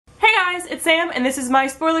guys, it's Sam, and this is my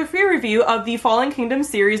spoiler-free review of the Fallen Kingdoms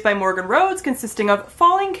series by Morgan Rhodes, consisting of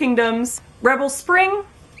Fallen Kingdoms, Rebel Spring,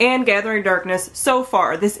 and Gathering Darkness so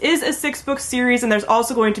far. This is a 6-book series, and there's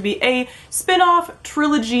also going to be a spin-off,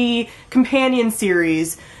 trilogy, companion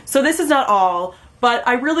series. So this is not all, but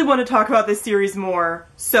I really want to talk about this series more,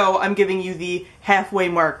 so I'm giving you the halfway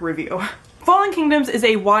mark review. Fallen Kingdoms is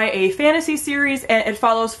a YA fantasy series, and it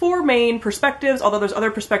follows 4 main perspectives, although there's other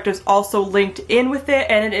perspectives also linked in with it,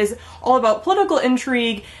 and it is all about political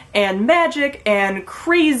intrigue and magic and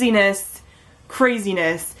craziness.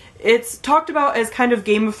 It's talked about as kind of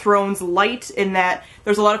Game of Thrones light, in that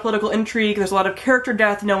there's a lot of political intrigue, there's a lot of character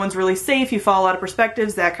death, no one's really safe, you follow a lot of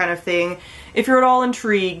perspectives, that kind of thing. If you're at all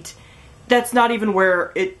intrigued, that's not even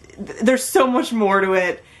where there's so much more to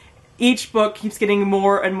it. Each book keeps getting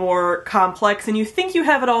more and more complex, and you think you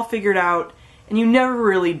have it all figured out, and you never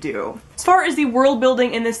really do. As far as the world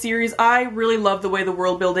building in this series, I really love the way the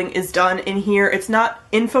world building is done in here. It's not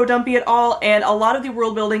info dumpy at all, and a lot of the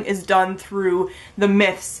world building is done through the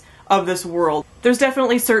myths of this world. There's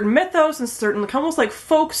definitely certain mythos and certain almost like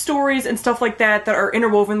folk stories and stuff like that that are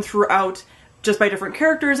interwoven throughout just by different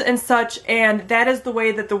characters and such, and that is the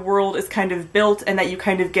way that the world is kind of built, and that you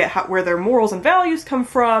kind of get where their morals and values come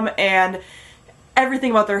from and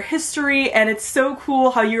everything about their history, and it's so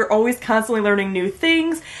cool how you're always constantly learning new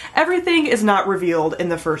things. Everything is not revealed in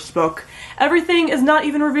the first book. Everything is not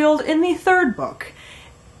even revealed in the third book.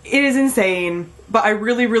 It is insane, but I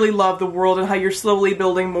really, really love the world and how you're slowly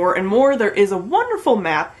building more and more. There is a wonderful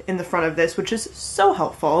map in the front of this, which is so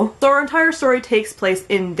helpful. So our entire story takes place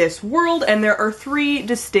in this world, and there are 3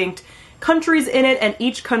 distinct countries in it, and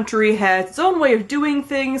each country has its own way of doing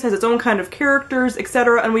things, has its own kind of characters,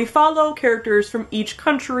 etc. And we follow characters from each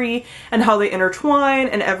country and how they intertwine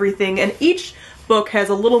and everything, and each book has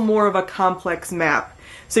a little more of a complex map.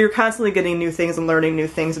 So you're constantly getting new things and learning new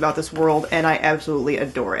things about this world, and I absolutely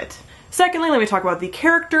adore it. Secondly, let me talk about the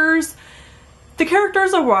characters. The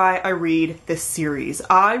characters are why I read this series.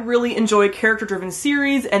 I really enjoy character-driven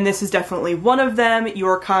series, and this is definitely one of them.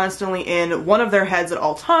 You're constantly in one of their heads at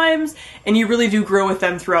all times, and you really do grow with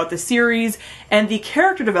them throughout the series, and the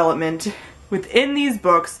character development within these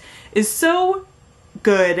books is so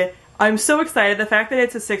good. I'm so excited. The fact that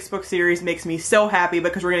it's a 6-book series makes me so happy,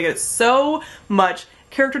 because we're gonna get so much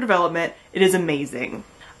character development. It is amazing.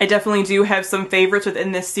 I definitely do have some favorites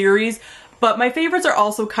within this series, but my favorites are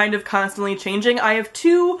also kind of constantly changing. I have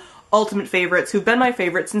 2 ultimate favorites who've been my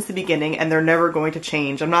favorites since the beginning, and they're never going to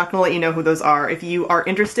change. I'm not gonna let you know who those are. If you are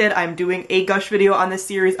interested, I'm doing a gush video on this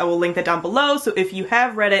series. I will link that down below, so if you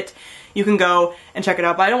have read it, you can go and check it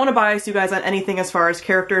out. But I don't want to bias you guys on anything as far as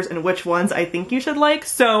characters and which ones I think you should like,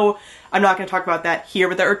 so I'm not going to talk about that here.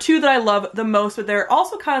 But there are 2 that I love the most, but they're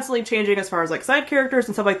also constantly changing as far as like side characters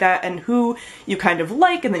and stuff like that, and who you kind of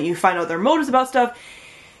like, and then you find out their motives about stuff.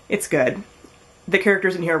 It's good. The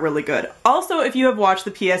characters in here are really good. Also, if you have watched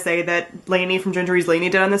the PSA that Lainey from Gingery's Lainey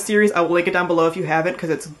did on this series, I will link it down below if you haven't, because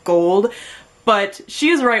it's gold. But she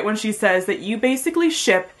is right when she says that you basically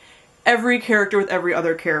ship every character with every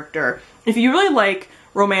other character. If you really like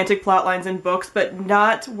romantic plot lines in books, but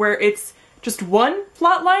not where it's just one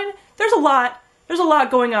plot line, there's a lot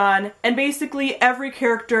going on, and basically every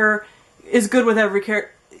character is good with every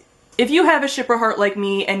character. If you have a shipper heart like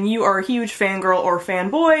me, and you are a huge fangirl or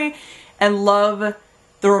fanboy, and love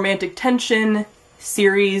the romantic tension,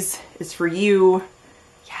 series is for you.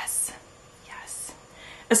 Yes. Yes.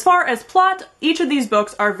 As far as plot, each of these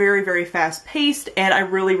books are very, very fast-paced, and I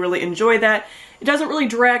really, really enjoy that. It doesn't really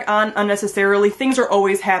drag on unnecessarily. Things are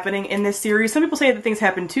always happening in this series. Some people say that things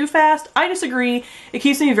happen too fast. I disagree. It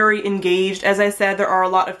keeps me very engaged. As I said, there are a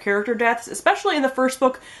lot of character deaths, especially in the first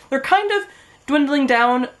book. They're kind of dwindling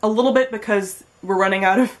down a little bit because we're running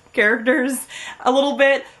out of characters a little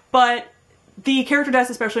bit, but the character deaths,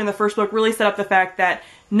 especially in the first book, really set up the fact that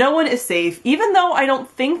no one is safe. Even though I don't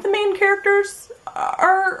think the main characters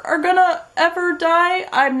are gonna ever die,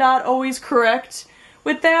 I'm not always correct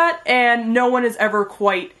with that, and no one is ever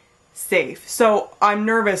quite safe. So I'm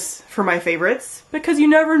nervous for my favorites, because you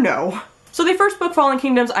never know. So the first book, Fallen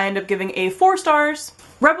Kingdoms, I end up giving a 4 stars.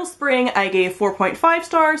 Rebel Spring, I gave 4.5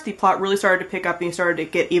 stars. The plot really started to pick up, and you started to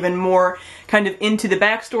get even more kind of into the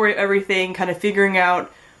backstory of everything, kind of figuring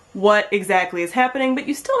out what exactly is happening, but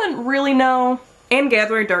you still didn't really know. And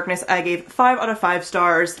Gathering Darkness, I gave 5 out of 5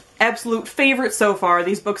 stars. Absolute favorite so far.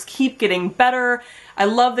 These books keep getting better. I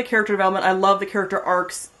love the character development. I love the character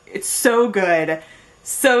arcs. It's so good.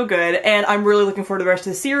 So good, and I'm really looking forward to the rest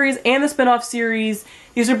of the series and the spin-off series.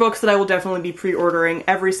 These are books that I will definitely be pre-ordering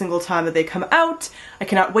every single time that they come out. I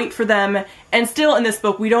cannot wait for them. And still in this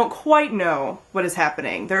book, we don't quite know what is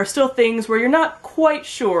happening. There are still things where you're not quite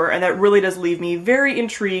sure, and that really does leave me very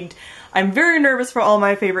intrigued. I'm very nervous for all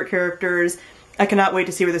my favorite characters. I cannot wait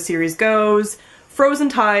to see where the series goes. Frozen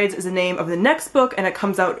Tides is the name of the next book, and it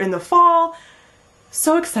comes out in the fall.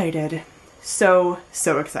 So excited. So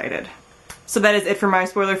excited. So that is it for my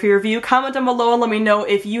spoiler-free review. Comment down below and let me know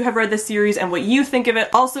if you have read this series and what you think of it.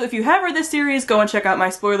 Also, if you have read this series, go and check out my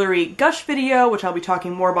spoilery gush video, which I'll be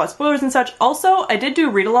talking more about spoilers and such. Also, I did do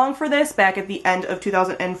a read-along for this back at the end of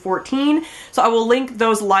 2014, so I will link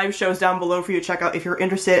those live shows down below for you to check out if you're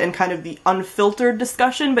interested in kind of the unfiltered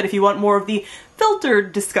discussion, but if you want more of the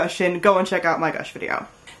filtered discussion, go and check out my gush video.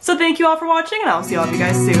 So thank you all for watching, and I'll see all of you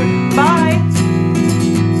guys soon. Bye!